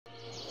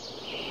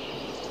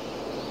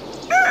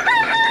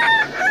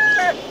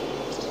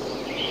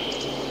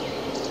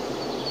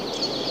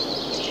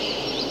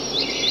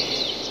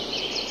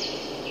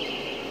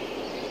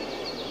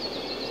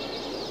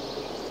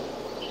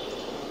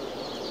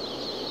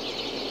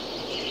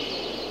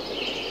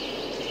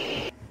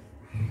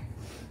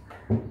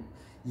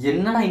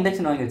என்னடா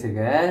இண்டக்ஷன் வாங்கி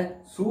வச்சிருக்க?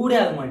 சூடே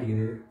ஆக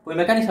மாட்டேங்குது. போய்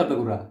மெக்கானிக் ஷாப்ல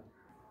குடுறா.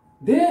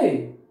 டேய்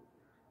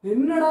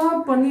என்னடா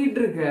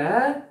பண்ணிட்டு இருக்க?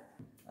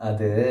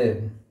 அது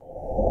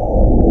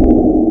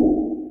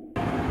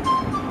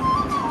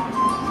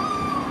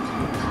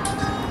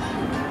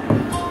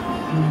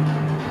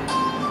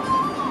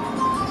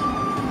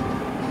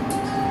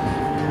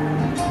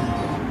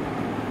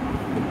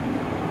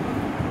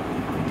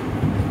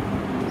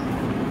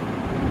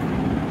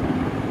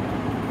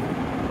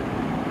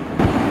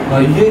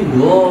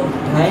ஐயோ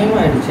டைம்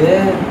ஆயிடுச்சு.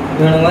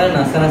 இவனுங்க மாதிரி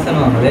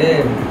நசன்னு வாங்களே.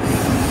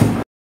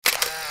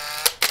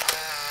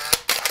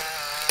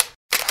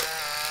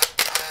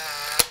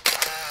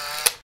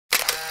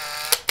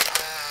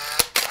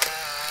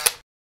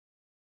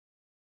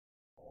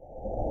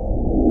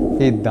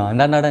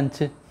 இதாண்டா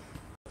நடந்துச்சு.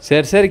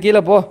 சரி சரி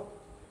கீழே போ.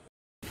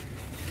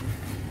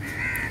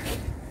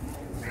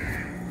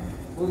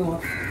 போதுமா?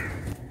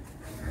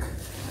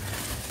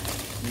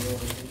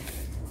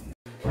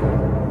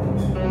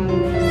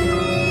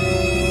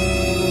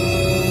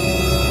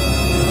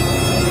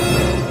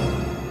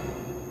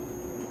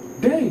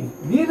 டேய்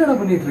நீ என்னடா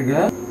பண்ணிட்டு இருக்க?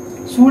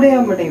 சூடே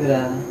ஆக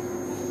மாட்டேங்குதுடா.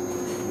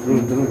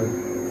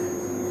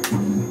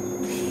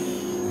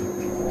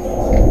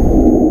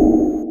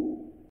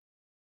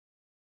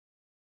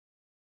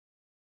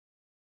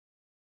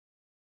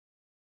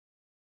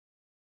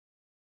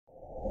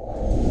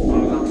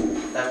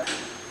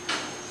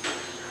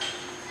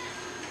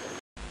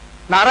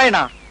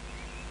 நாராயணா,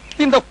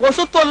 இந்த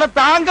கொசு தொல்லை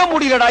தாங்க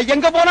முடியலடா.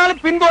 எங்க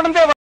போனாலும்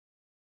பின்தொடர்ந்தே.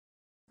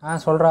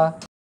 சொல்றா.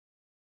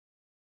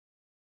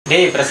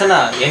 டேய் பிரசன்னா,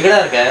 எங்கடா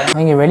இருக்க?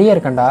 இங்க வெளியே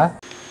இருக்கேன்டா.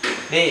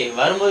 டேய்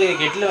வரும்போது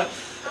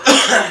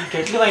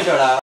கெட்டில் வாங்கிட்டு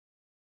வாடா.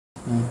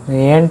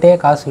 ஏன்ட்டே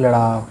காசு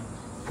இல்லடா,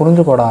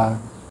 புரிஞ்சுக்கோடா.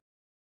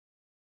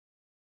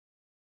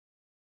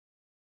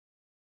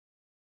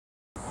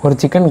 ஒரு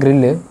சிக்கன்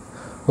கிரில்லு,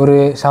 ஒரு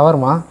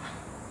ஷவர்மா.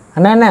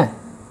 அண்ணா என்ன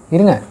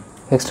இருங்க,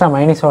 எக்ஸ்ட்ரா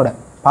மைனஸோட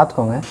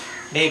பார்த்துக்கோங்க.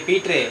 டேய்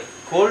பீட்ரு,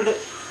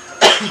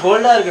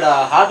 கோல்டா இருக்குடா.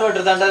 ஹாட்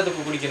வாட்டர் தாண்டா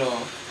இதுக்கு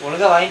குடிக்கணும்.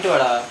 ஒழுங்கா வாங்கிட்டு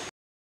வாடா.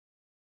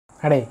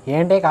 அடே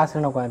ஏன்ட்டே காசு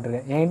இல்லைன்னு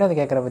உட்காந்துருக்கேன், என்கிட்ட அதை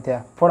கேட்குற பற்றியா?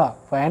 போடா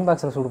இப்போ அயன்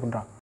பாக்ஸில் சூடு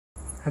பண்ணுறான்.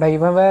 அடா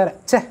இவன் வேற.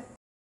 சே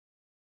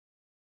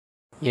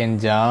என்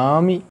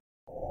ஜாமி.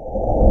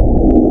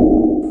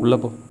 உள்ள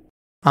போ.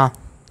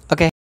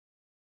 ஓகே.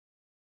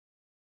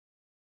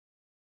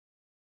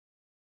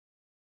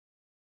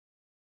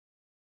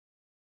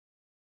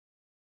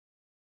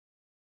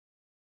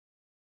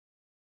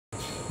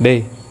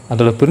 டேய்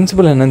அதோட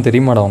பிரின்சிபல் என்னன்னு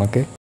தெரியுமாடா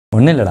உனக்கு?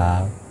 ஒன்றும் இல்லைடா,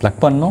 ப்ளக்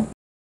பண்ணணும்,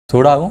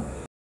 சூடாகும்,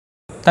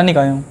 தண்ணி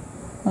காயும்.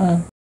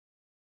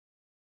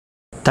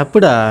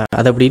 தப்புடா,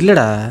 அது அப்படி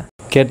இல்லைடா.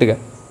 கேட்டுக்க,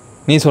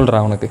 நீ சொல்கிறா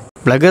உனக்கு.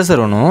 ப்ளக்கர்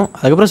வரணும்,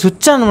 அதுக்கப்புறம்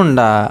சுவிட்ச் ஆன்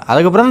பண்ணுடா,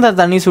 அதுக்கப்புறம் தான்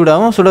தண்ணி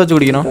சூடாகும், சுட வச்சு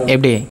குடிக்கணும்.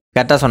 எப்படி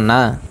கரெக்டாக சொன்னா?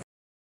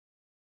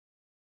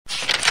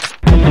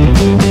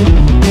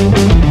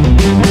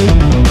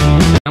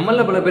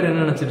 நம்மள பல பேர்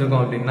என்ன நினைச்சிட்டு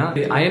இருக்கோம் அப்படின்னா,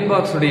 அயன்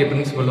பாக்ஸோடைய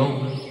பிரின்சிபலும்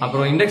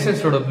அப்புறம்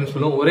இண்டக்ஷன்ஸோட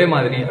பிரின்சிபலும் ஒரே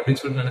மாதிரி அப்படின்னு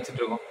சொல்லிட்டு நினைச்சிட்டு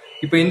இருக்கோம்.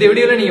 இப்போ இந்த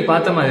வீடியோல நீங்க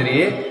பார்த்த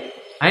மாதிரியே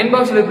அயன்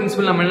பாக்ஸோட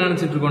பிரின்சிபல் நம்ம என்ன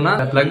நினைச்சிட்டு இருக்கோம்னா,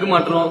 பிளக்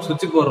மாட்டுறோம்,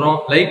 சுவிட்ச் போடுறோம்,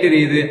 லைட்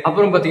எரியுது,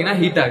 அப்புறம் பாத்தீங்கன்னா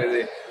ஹீட்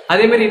ஆகுது.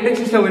 அதே மாதிரி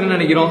இண்டக்ஷன் ஸ்டவ் என்ன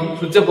நினைக்கிறோம்,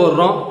 சுவிட்சை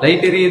போடுறோம்,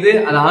 லைட் எரியுது,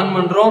 அதை ஆன்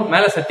பண்றோம்,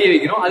 மேல சட்டியை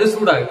வைக்கிறோம், அது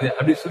சூடாகுது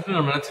அப்படின்னு சொல்லிட்டு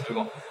நம்ம நினைச்சிட்டு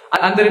இருக்கோம்.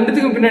 அந்த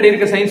ரெண்டுத்துக்கும் பின்னாடி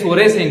இருக்க சயின்ஸ்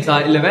ஒரே சயின்ஸா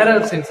இல்ல வேற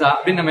ஒரு சயின்ஸா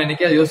அப்படின்னு நம்ம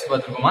என்னைக்காவது யோசிச்சு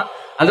பார்த்துருக்கோமா?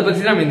 அதை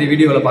பத்தி நம்ம இந்த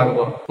வீடியோல பார்க்க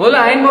போறோம். முதல்ல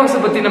அயன் பாக்ஸ்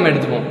பத்தி நம்ம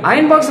எடுத்துப்போம்.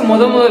 அயன் பாக்ஸ்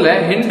முதல்ல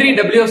ஹென்ரி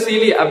டபிள்யூ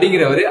சீலி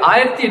அப்படிங்கிறவர்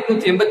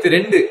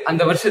 1882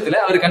 அந்த வருஷத்துல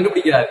அவர்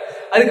கண்டுபிடிக்கிறார்.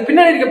 அதுக்கு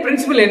பின்னாடி இருக்க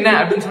பிரின்சிபல் என்ன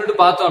அப்படின்னு சொல்லிட்டு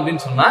பார்த்தோம்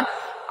அப்படின்னு சொன்னா,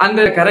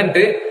 அந்த கரண்ட்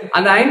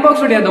அந்த அயன்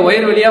பாக்ஸோட அந்த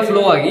ஒயர் வழியா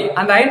ஃப்ளோ ஆகி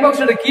அந்த அயன்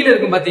பாக்ஸோட கீழே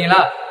இருக்கும் பாத்தீங்களா,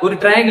 ஒரு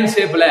ட்ரையாங்கிள்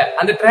ஷேப்ல,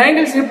 அந்த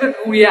ட்ரையாங்கிள் ஷேப்ல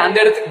இருக்கக்கூடிய அந்த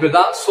இடத்துக்கு பேர்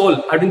தான் சோல்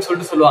அப்படின்னு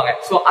சொல்லிட்டு சொல்லுவாங்க.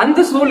 சோ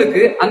அந்த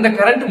சோலுக்கு அந்த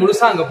கரண்ட்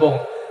முழுசா அங்க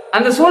போகும்.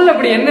 அந்த சோல்ல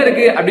அப்படி என்ன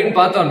இருக்கு அப்படின்னு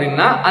பார்த்தோம்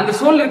அப்படின்னா, அந்த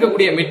சோல்ல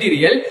இருக்கக்கூடிய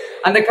மெட்டீரியல்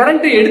அந்த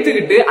கரண்ட்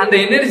எடுத்துக்கிட்டு அந்த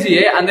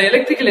எனர்ஜியை, அந்த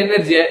எலக்ட்ரிக்கல்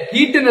எனர்ஜியை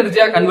ஹீட்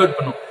எனர்ஜியா கன்வெர்ட்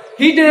பண்ணும்.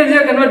 ஹீட்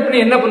எனர்ஜியா கன்வெர்ட் பண்ணி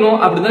என்ன பண்ணும்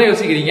அப்படிதான்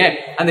யோசிக்கிறீங்க.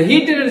 அந்த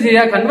ஹீட்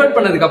எனர்ஜியா கன்வெர்ட்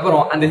பண்ணதுக்கு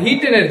அப்புறம் அந்த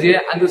ஹீட் எனர்ஜியை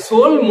அந்த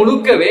சோல்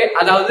முழுக்கவே,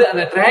 அதாவது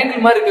அந்த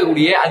ட்ரையாங்கிள் மாதிரி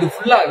இருக்கக்கூடிய அது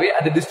ஃபுல்லாவே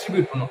அதை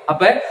டிஸ்ட்ரிபியூட் பண்ணும்.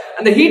 அப்ப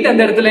அந்த ஹீட்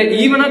அந்த இடத்துல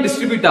ஈவனா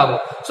டிஸ்ட்ரிபியூட்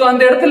ஆகும். சோ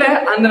அந்த இடத்துல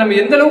அந்த நம்ம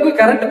எந்த அளவுக்கு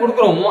கரண்ட்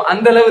கொடுக்குறோமோ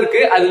அந்த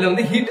அளவுக்கு அதுல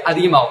வந்து ஹீட்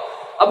அதிகமாகும்.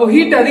 அப்போ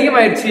ஹீட்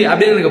அதிகமாயிடுச்சு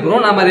அப்படின்னதுக்கு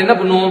அப்புறம் நாம அதை என்ன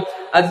பண்ணுவோம்,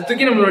 அது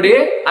தூக்கி நம்மளுடைய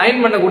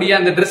அயன் பண்ணக்கூடிய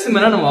அந்த ட்ரெஸ்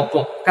மேல நம்ம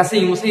வைப்போம்,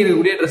 கசையும் முசையும்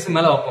இருக்கக்கூடிய ட்ரெஸ்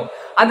மேல வைப்போம்.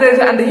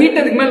 அந்த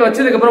ஹீட் அதுக்கு மேல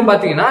வச்சதுக்கு அப்புறம்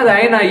பாத்தீங்கன்னா அது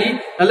அயன் ஆகி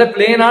நல்ல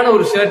பிளேனான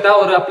ஒரு ஷர்ட்டா,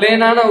 ஒரு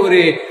பிளேனான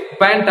ஒரு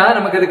பேண்டா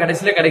நமக்கு அது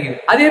கடைசியில கிடைக்குது.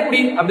 அது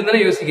எப்படி அப்படின்னு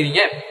தானே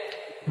யோசிக்கிறீங்க.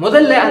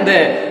 முதல்ல அந்த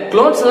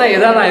கிளாத்ஸ் எல்லாம்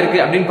எதெல்லாம் இருக்கு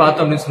அப்படின்னு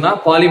பார்த்தோம் அப்படின்னு சொன்னா,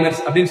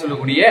 பாலிமர்ஸ் அப்படின்னு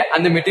சொல்லக்கூடிய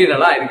அந்த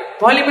மெட்டீரியலா இருக்கு.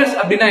 பாலிமர்ஸ்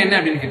அப்படின்னா என்ன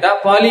அப்படின்னு கேட்டா,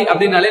 பாலி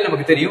அப்படின்னாலே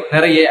நமக்கு தெரியும்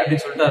நிறைய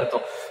அப்படின்னு சொல்லிட்டு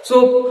அர்த்தம். சோ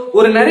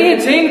ஒரு நிறைய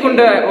செயின்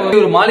கொண்ட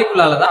ஒரு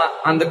மாலிகுலாலதான்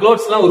அந்த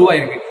கிளாத்ஸ் எல்லாம்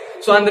உருவாயிருக்கு.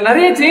 சோ அந்த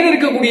நிறைய செயின்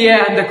இருக்கக்கூடிய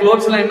அந்த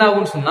கிளாத்ஸ் எல்லாம் என்ன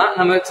ஆகும்னு சொன்னா,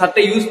 நம்ம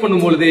சட்டை யூஸ்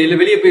பண்ணும் பொழுது, இல்ல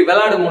வெளியே போய்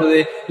விளையாடும் பொழுது,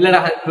 இல்ல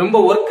ரொம்ப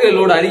ஒர்க்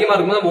லோடு அதிகமா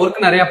இருக்கும்போது நம்ம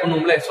ஒர்க் நிறைய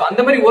பண்ணுவோம்ல, சோ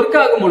அந்த மாதிரி ஒர்க்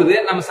ஆகும் பொழுது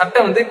நம்ம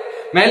சட்டை வந்து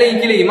மேலேயும்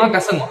கீழேயுமா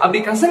கசங்கும். அப்படி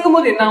கசங்கும்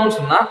போது என்ன ஆகும்னு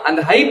சொன்னா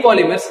அந்த ஹை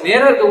பாலிமர்ஸ்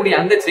நேரா இருக்கக்கூடிய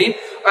அந்த செயின்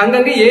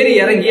அங்கங்க ஏறி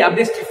இறங்கி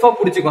அப்படியே ஸ்டிஃபா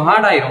பிடிச்சிக்கும்,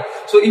 ஹார்ட் ஆயிரும்.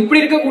 சோ இப்படி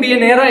இருக்கக்கூடிய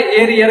நேரா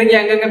ஏறி இறங்கி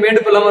அங்கங்க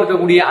மேடு பள்ளமா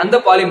இருக்கக்கூடிய அந்த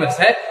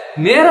பாலிமர்ஸை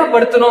நேரா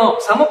படுத்தணும்,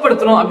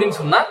 சமப்படுத்தணும் அப்படின்னு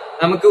சொன்னா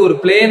நமக்கு ஒரு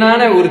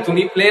பிளேனான ஒரு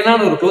துணி, பிளேனான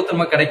ஒரு க்ளோத்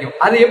நமக்கு கிடைக்கும்.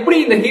 அது எப்படி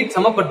இந்த ஹீட்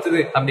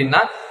சமப்படுத்துது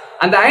அப்படின்னா,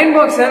 அந்த அயன்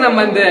பாக்ஸை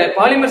நம்ம இந்த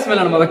பாலிமர்ஸ்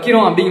மேல நம்ம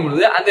வைக்கிறோம் அப்படிங்கும்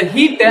பொழுது அந்த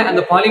ஹீட்டை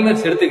அந்த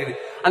பாலிமர்ஸ் எடுத்துக்குது.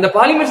 அந்த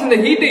பாலிமர்ஸ் இந்த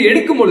ஹீட்டை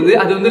எடுக்கும் பொழுது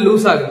அது வந்து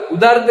லூஸ் ஆகுது.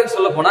 உதாரணத்துக்கு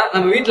சொல்ல போனா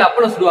நம்ம வீட்டுல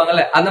அப்பளம்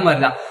சுடுவாங்கல்ல, அந்த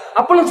மாதிரிதான்.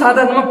 அப்பளம்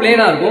சாதாரணமா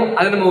பிளேனா இருக்கும்.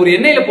 அதை நம்ம ஒரு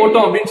எண்ணெயில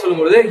போட்டோம் அப்படின்னு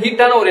சொல்லும்போது,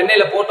 ஹீட்டான ஒரு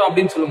எண்ணெயில போட்டோம்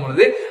அப்படின்னு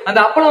சொல்லும்போது அந்த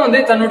அப்பளம் வந்து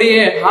தன்னுடைய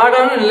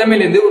ஹார்டான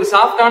நிலைமையில இருந்து ஒரு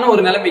சாஃப்டான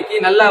ஒரு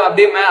நிலைமைக்கு நல்லா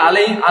அப்படியே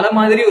அலை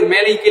மாதிரி ஒரு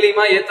மேலே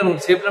கீழேயுமா ஏத்தன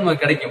ஒரு ஷேப்ல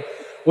நமக்கு கிடைக்கும்.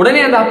 உடனே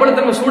அந்த அப்பளத்தை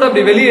நம்ம சூட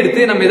அப்படி வெளியே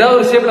எடுத்து நம்ம ஏதாவது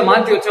ஒரு ஷேப்ல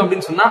மாத்தி வச்சோம்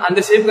அப்படின்னு சொன்னா அந்த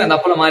ஷேப்புக்கு அந்த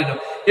அப்பளம் மாறிடும்.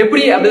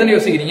 எப்படி அப்படிதான்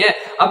யோசிக்கிறீங்க?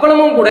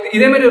 அப்பளமும் கூட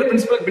இதே மாதிரி ஒரு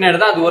பிரின்சிபல் பின்னாடி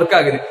தான் அது ஒர்க்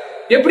ஆகுது.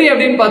 எப்படி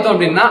அப்படின்னு பார்த்தோம்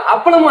அப்படின்னா,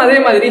 அப்பளமும் அதே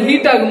மாதிரி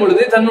ஹீட் ஆகும்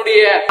பொழுது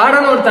தன்னுடைய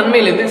ஹார்டான ஒரு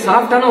தன்மையில இருந்து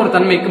சாஃப்டான ஒரு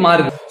தன்மைக்கு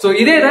மாறுது. சோ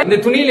இதேதான் இந்த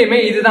துணியிலுமே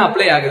இதுதான்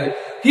அப்ளை ஆகுது.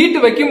 ஹீட்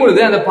வைக்கும்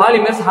பொழுது அந்த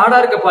பாலிமர்ஸ், ஹார்டா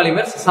இருக்க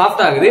பாலிமர்ஸ்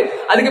சாஃப்ட் ஆகுது.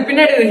 அதுக்கு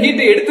பின்னாடி அந்த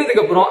ஹீட்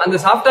எடுத்ததுக்கு அப்புறம் அந்த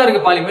சாஃப்டா இருக்க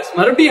பாலிமர்ஸ்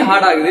மறுபடியும்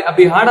ஹார்ட் ஆகுது.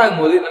 அப்படி ஹார்ட்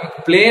ஆகும் போது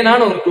நமக்கு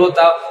பிளேனான ஒரு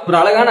க்ளோத்தா, ஒரு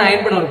அழகான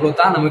அயன் பண்ண ஒரு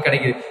க்ளோத்தா நமக்கு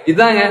கிடைக்குது.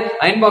 இதுதாங்க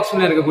அயன் பாக்ஸ்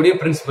இருக்கக்கூடிய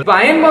பிரின்சிபல். இப்போ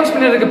அயன் பாக்ஸ்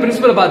இருக்க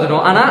பிரின்சிபல்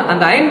பார்த்துட்டோம். ஆனா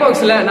அந்த அயன்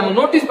பாக்ஸ்ல நம்ம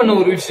நோட்டீஸ் பண்ண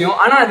ஒரு விஷயம்,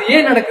 ஆனா அது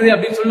ஏன் நடக்குது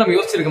அப்படின்னு சொல்லி நம்ம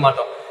யோசிச்சிருக்க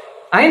மாட்டோம்.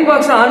 அயன்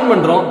பாக்ஸ் ஆன்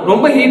பண்றோம்,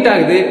 ரொம்ப ஹீட்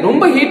ஆகுது.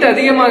 ரொம்ப ஹீட்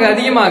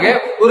அதிகமாக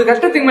ஒரு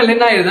கட்டத்துக்கு மேல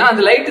என்ன ஆயிருதுன்னா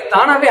அந்த லைட்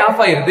தானாவே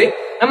ஆஃப் ஆயிருது.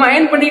 நம்ம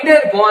அயன் பண்ணிட்டே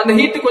இருப்போம், அந்த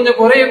ஹீட் கொஞ்சம்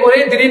குறைய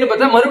திடீர்னு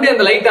பார்த்தா மறுபடியும்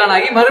அந்த லைட் ஆன்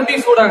ஆகி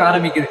மறுபடியும் சூடாக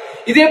ஆரம்பிக்குது.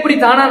 இது எப்படி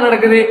தானா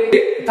நடக்குது?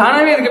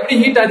 தானாவே அதுக்கு எப்படி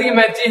ஹீட்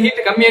அதிகமாச்சு,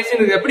 ஹீட்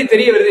கம்மியாச்சு எப்படி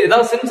தெரிய வருது?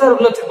 ஏதாவது சென்சார்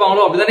உள்ள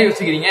வச்சிருப்பாங்களோ அப்படிதானே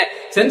யோசிக்கிறீங்க.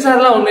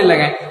 சென்சார்லாம் ஒண்ணும்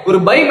இல்லைங்க. ஒரு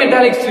பை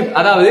மெட்டாலிக் ஸ்ட்ரிப்,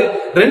 அதாவது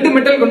 2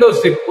 மெட்டல் கொண்ட ஒரு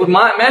ஸ்ட்ரிப், ஒரு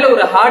மேல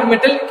ஒரு ஹார்ட்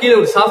மெட்டல், கீழே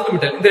ஒரு சாஃப்ட்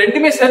மெட்டல், இந்த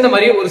ரெண்டுமே சேர்ந்த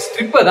மாதிரி ஒரு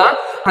ஸ்ட்ரிப்பை தான்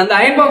அந்த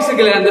அயன்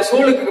பாக்ஸுக்கு அந்த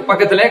சோலுக்கு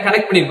பக்கத்துல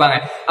கனெக்ட் பண்ணிருப்பாங்க.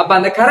 அப்ப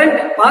அந்த கரண்ட்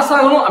பாஸ்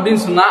ஆகணும்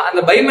அப்படின்னு சொன்னா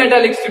அந்த பை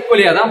மெட்டாலிக் ஸ்ட்ரிப்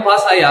வழியா தான்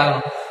பாஸ் ஆகி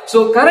ஆகணும். சோ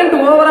கரண்ட்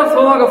ஓவரா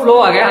ஃப்ளோ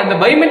ஆக அந்த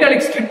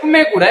பைமெட்டாலிக்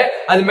ஸ்ட்ரிப்புமே கூட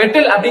அது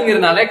மெட்டல்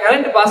அப்படிங்கறதுனால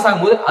கரண்ட் பாஸ்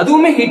ஆகும்போது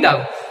அதுவுமே ஹீட்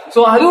ஆகும். சோ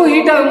அதுவும்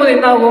ஹீட் ஆகும்போது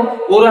என்ன ஆகும்?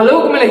 ஒரு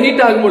அளவுக்கு மேல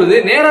ஹீட் ஆகும்போது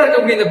நேரா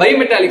இருக்கக்கூடிய இந்த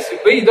பைமெட்டாலிக்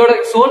ஸ்ட்ரிப் இதோட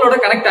சோலோட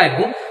கனெக்ட்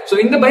ஆயிருக்கும். சோ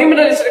இந்த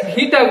பைமெட்டாலிக் ஸ்ட்ரிப்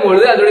ஹீட்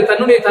ஆகும்போது அதோட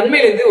தன்னுடைய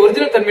தன்மையில இருந்து,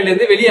 ஒரிஜினல் தன்மையில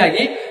இருந்து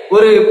வெளியாகி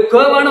ஒரு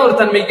கர்வான ஒரு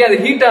தன்மைக்கு அது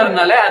ஹீட்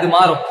ஆகிறதுனால அது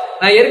மாறும்.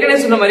 நான் ஏற்கனவே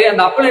சொன்ன மாதிரி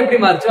அந்த அப்பளம் எப்படி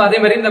மாறுச்சோ அதே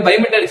மாதிரி இந்த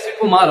பைமெட்டாலிக்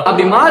ஸ்ட்ரிப்பும் மாறும்.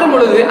 அப்படி மாறும்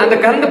பொழுது அந்த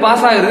கரண்ட்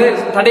பாஸ் ஆகுறது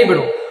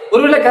தடைபடும்.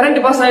 ஒருவேளை கரண்ட்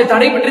பாஸ் ஆகி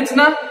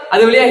தடைபட்டுருச்சுன்னா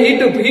அது வழியா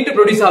ஹீட்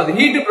ப்ரொடியூஸ் ஆகுது.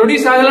 ஹீட்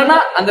ப்ரொடியூஸ் ஆகலன்னா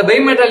அந்த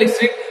பைமெட்டாலிக்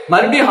ஸ்ட்ரிப்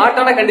மறுபடியும்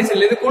ஹாட்டான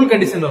கண்டிஷன்ல இருந்து கூல்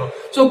கண்டிஷன் வரும்.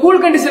 சோ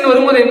கூல் கண்டிஷன்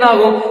வரும்போது என்ன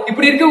ஆகும்?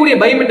 இப்படி இருக்கக்கூடிய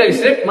பைமெட்டாலிக்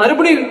ஸ்ட்ரிப்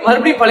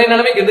மறுபடியும் பழைய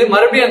நிலைமைக்கு வந்து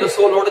மறுபடியும் அந்த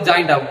சோலோட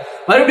ஜாயிண்ட் ஆகும்.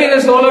 மறுபடியும்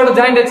அந்த சோலோட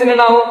ஜாயிண்ட் ஆச்சுன்னா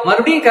என்ன ஆகும்?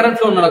 மறுபடியும் கரண்ட்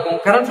ஃப்ளோ நடக்கும்.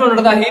 கரண்ட் ஃப்ளோ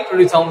நடந்தா ஹீட்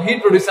ப்ரொடியூஸ் ஆகும்.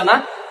 ஹீட் ப்ரொடியூஸ் ஆனா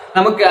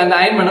நமக்கு அந்த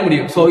அயன் பண்ண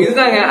முடியும். சோ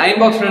இதுதாங்க அயன்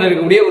பாக்ஸ்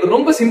இருக்கக்கூடிய ஒரு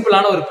ரொம்ப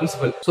சிம்பிளான ஒரு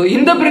பிரின்சிபல். சோ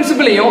இந்த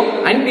பிரின்சிபலையும்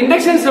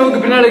இண்டக்ஷன்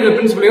ஸ்டவ்க்கு பின்னாடி இருக்கிற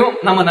பிரின்சிபலையும்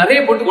நம்ம நிறைய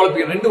போட்டு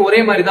குழப்பிக்கிறோம். ரெண்டு ஒரே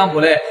மாதிரி தான்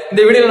போல,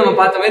 இந்த வீடியோல நம்ம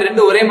பார்த்த மாதிரி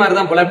ரெண்டு ஒரே மாதிரி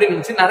தான் போல அப்படின்னு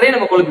நினைச்சு நிறைய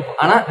நம்ம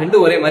குழப்பிப்போம். ஆனா ரெண்டு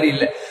ஒரே மாதிரி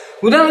இல்ல.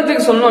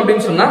 உதாரணத்துக்கு சொல்லணும்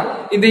அப்படின்னு சொன்னா,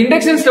 இந்த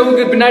இண்டக்ஷன்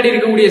ஸ்டவ்க்கு பின்னாடி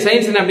இருக்கக்கூடிய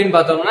சயின்ஸ் என்ன அப்படின்னு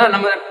பார்த்தோம்னா,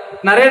 நம்ம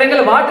நிறைய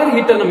இடங்கள்ல வாட்டர்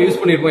ஹீட்டர் நம்ம யூஸ்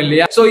பண்ணிருப்போம்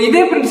இல்லையா? சோ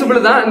இதே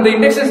பிரின்சிபல் தான் இந்த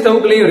இண்டக்ஷன்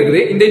ஸ்டவ்க்குலயும்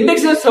இருக்குது. இந்த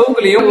இண்டக்ஷன்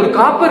ஸ்டவ்க்குலயும் ஒரு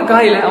காப்பர்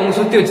காயில அவங்க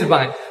சுத்தி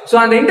வச்சிருப்பாங்க. சோ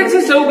அந்த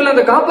இண்டக்ஷன் ஸ்டவ்க்குள்ள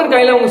அந்த காப்பர்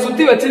காயில அவங்க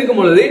சுத்தி வச்சிருக்கும்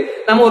பொழுது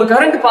நம்ம ஒரு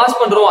கரண்ட் பாஸ்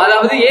பண்றோம்,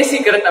 அதாவது ஏசி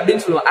கரண்ட்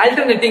அப்படின்னு சொல்லுவோம்,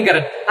 ஆல்டர்னேட்டிங்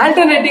கரண்ட்.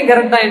 ஆல்டர்னேட்டிங்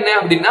கரண்ட் தான் என்ன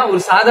அப்படின்னா,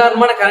 ஒரு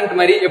சாதாரணமான கரண்ட்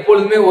மாதிரி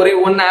எப்பொழுதுமே ஒரே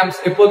 1 ஆம்ஸ்,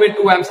 எப்போதுமே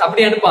 2 ஆம்ஸ்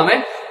அப்படி அனுப்பாம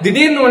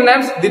திடீர்னு 1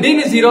 ஆம்ஸ்,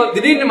 திடீர்னு 0,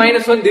 திடீர்னு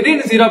 -1,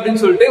 திடீர்னு 0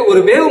 அப்படின்னு சொல்லிட்டு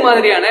ஒரு வேவ்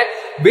மாதிரியான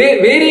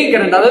வேரியிங்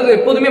கரண்ட், அதாவது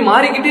எப்போதுமே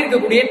மாறிக்கிட்டே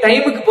இருக்கக்கூடிய,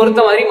 டைமுக்கு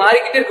பொறுத்த மாதிரி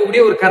மாறிக்கிட்டே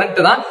இருக்கக்கூடிய ஒரு கரண்ட்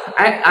தான்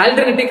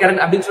ஆல்டர்னேட்டிங்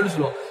கரண்ட் அப்படின்னு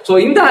சொல்லுவோம். சோ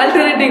இந்த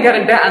ஆல்டர்னேட்டிங்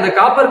கரண்ட் அந்த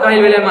காப்பர்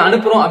காயில் வழியா நம்ம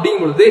அனுப்புறோம்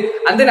அப்படிங்கும் பொழுது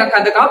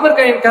அந்த காப்பர்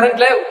காயில்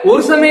கரண்ட்ல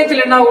ஒரு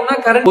சமயத்துல என்ன ஆகும்னா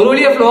கரண்ட் ஒரு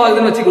வழியா ஃப்ளோ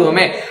ஆகுதுன்னு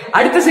வச்சுக்கோமே,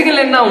 அடுத்த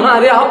செகண்ட்ல என்ன ஆகும்னா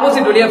அதே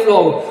ஆப்போசிட் வழியா ஃப்ளோ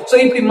ஆகும். சோ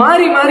இப்படி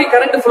மாறி மாறி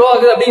கரண்ட் ஃப்ளோ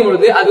ஆகுது அப்படிங்கும்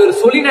பொழுது அது ஒரு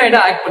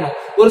சொலினாய்டா ஆக்ட் பண்ணும்.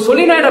 ஒரு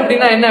சொலினாய்டு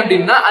அப்படின்னா என்ன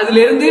அப்படின்னா, அதுல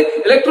இருந்து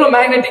எலக்ட்ரோ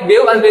மேக்னெட்டிக்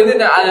வேவ் அதுல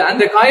இருந்து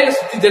அந்த காயில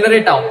சுத்தி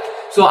ஜெனரேட் ஆகும்.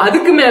 சோ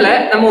அதுக்கு மேல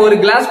நம்ம ஒரு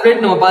கிளாஸ்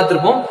பிளேட் நம்ம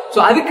பார்த்திருப்போம். சோ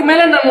அதுக்கு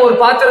மேல நம்ம ஒரு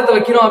பாத்திரத்தை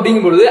வைக்கிறோம்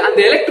அப்படிங்கும் பொழுது அந்த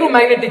எலக்ட்ரோ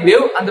மேக்னெட்டிக்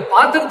வேவ் அந்த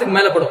பாத்திரத்துக்கு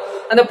மேல படும்.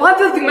 அந்த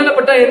பாத்திரத்துக்கு மேல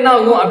பட்டா என்ன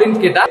ஆகும்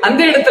அப்படின்னு கேட்டா,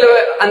 அந்த இடத்துல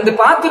அந்த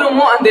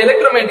பாத்திரமும் அந்த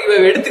எலக்ட்ரோ மேக்னெட்டிக்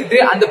வேவ் எடுத்துக்கிட்டு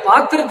அந்த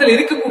பாத்திரத்துல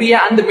இருக்கக்கூடிய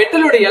அந்த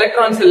மெட்டலோட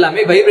எலக்ட்ரான்ஸ்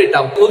எல்லாமே வைப்ரேட்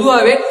ஆகும்.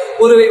 பொதுவாகவே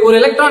ஒரு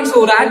எலக்ட்ரான்ஸ்,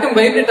 ஒரு ஆட்டம்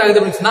வைப்ரேட் ஆகுது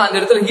அப்படின்னு சொன்னா அந்த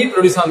இடத்துல ஹீட்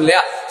ப்ரொடியூஸ் ஆகும்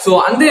இல்லையா? சோ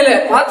அந்த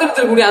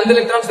பாத்திரத்தில் கூடிய அந்த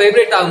எலக்ட்ரான்ஸ்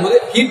வைப்ரேட் ஆகும்போது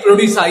ஹீட்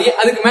ப்ரொடியூஸ் ஆகி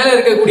அதுக்கு மேல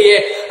இருக்கக்கூடிய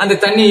அந்த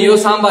தண்ணியோ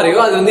சாம்பாரையோ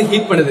அது வந்து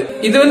ஹீட் பண்ணுது.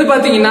 இது வந்து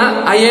பாத்தீங்கன்னா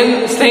அயன்,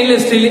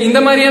 ஸ்டெயின்லெஸ் ஸ்டீல் இந்த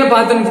மாதிரியான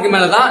பாத்திரத்துக்கு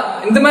மேலதான்,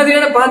 இந்த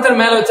மாதிரியான பாத்திரம்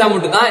மேல வச்சா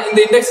மட்டும் தான் இந்த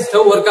இண்டக்ஷன்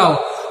ஸ்டவ் ஒர்க்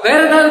ஆகும். வேற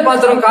ஏதாவது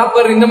பாத்திரம்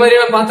காப்பர் இந்த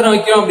மாதிரியான பாத்திரம்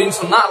வைக்கிறோம் அப்படின்னு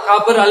சொன்னா,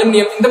 காப்பர்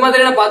அலுமினியம் இந்த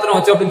மாதிரியான பாத்திரம்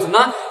வச்சோம் அப்படின்னு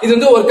சொன்னா இது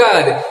வந்து ஒர்க்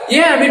ஆகாது.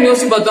 ஏன் அப்படின்னு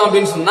யோசிச்சு பார்த்தோம்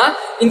அப்படின்னு சொன்னா,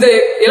 இந்த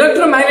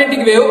எலக்ட்ரோ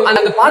மேக்னெட்டிக் வேவ்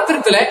அந்த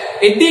பாத்திரத்துல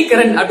எட்டி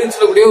கரண்ட் அப்படின்னு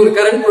சொல்லக்கூடிய ஒரு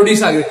கரண்ட்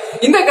ப்ரொடியூஸ் ஆகுது.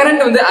 இந்த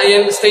கரண்ட் வந்து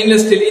அயன்,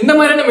 ஸ்டெயின்லெஸ் ஸ்டீல் இந்த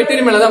மாதிரியான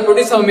மெட்டீரியல் மேலதான்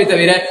ப்ரொடியூஸ் ஆகுமே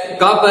தவிர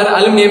காப்பர்,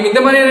 அலுமினியம்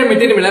இந்த மாதிரியான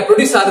மெட்டீரியல் மேல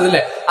ப்ரொடியூஸ் ஆகுது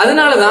இல்ல.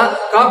 அதனாலதான்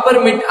காப்பர்,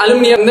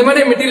 அலுமினியம் இந்த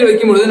மாதிரி மெட்டீரியல்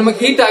வைக்கும்போது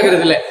நமக்கு ஹீட்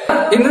ஆகுறது இல்ல.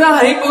 என்னதான்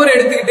ஹை பவர்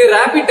எடுத்துக்கிட்டு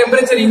ரேபிட்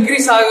டெம்பரேச்சர்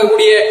இன்க்ரீஸ்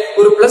ஆகக்கூடிய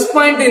ஒரு பிளஸ்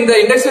பாயிண்ட் இந்த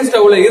இண்டக்ஷன்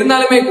ஸ்டவ்ல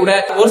இருந்தாலுமே கூட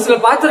ஒரு சில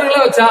பாத்திரங்களை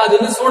வச்சா அது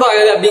வந்து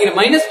சூடாகாது அப்படிங்கிற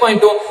மைனஸ்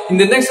பாயிண்ட்டும்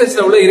இந்த இண்டக்ஷன்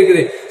ஸ்டவ்ல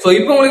இருக்குது. சோ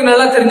இப்போ உங்களுக்கு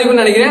நல்லா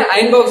தெரிஞ்சுக்கணும்னு நினைக்கிறேன்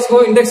அயன்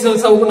பாக்ஸ்க்கும் இண்டக்ஷன்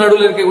ஸ்டவ்க்கும்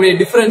நடுவில் இருக்கக்கூடிய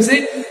டிஃபரன்ஸ்.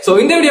 சோ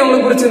இந்த வீடியோ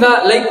உங்களுக்கு பிடிச்சிருந்தா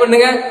லைக்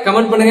பண்ணுங்க,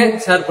 கமெண்ட் பண்ணுங்க,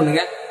 ஷேர்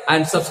பண்ணுங்க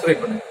அண்ட்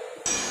சப்ஸ்கிரைப் பண்ணுங்க.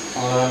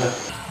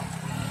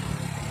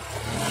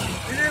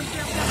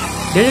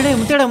 டேய்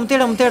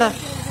முத்தேடா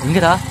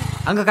எங்கடா?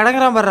 அங்க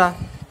கடக்குறான் பாருடா.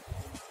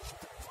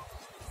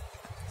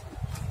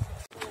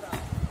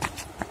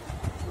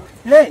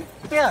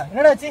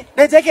 என்னடா ஆச்சு?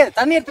 டேய் ஜேகே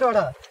தண்ணி எடுத்துட்டு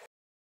வாடா.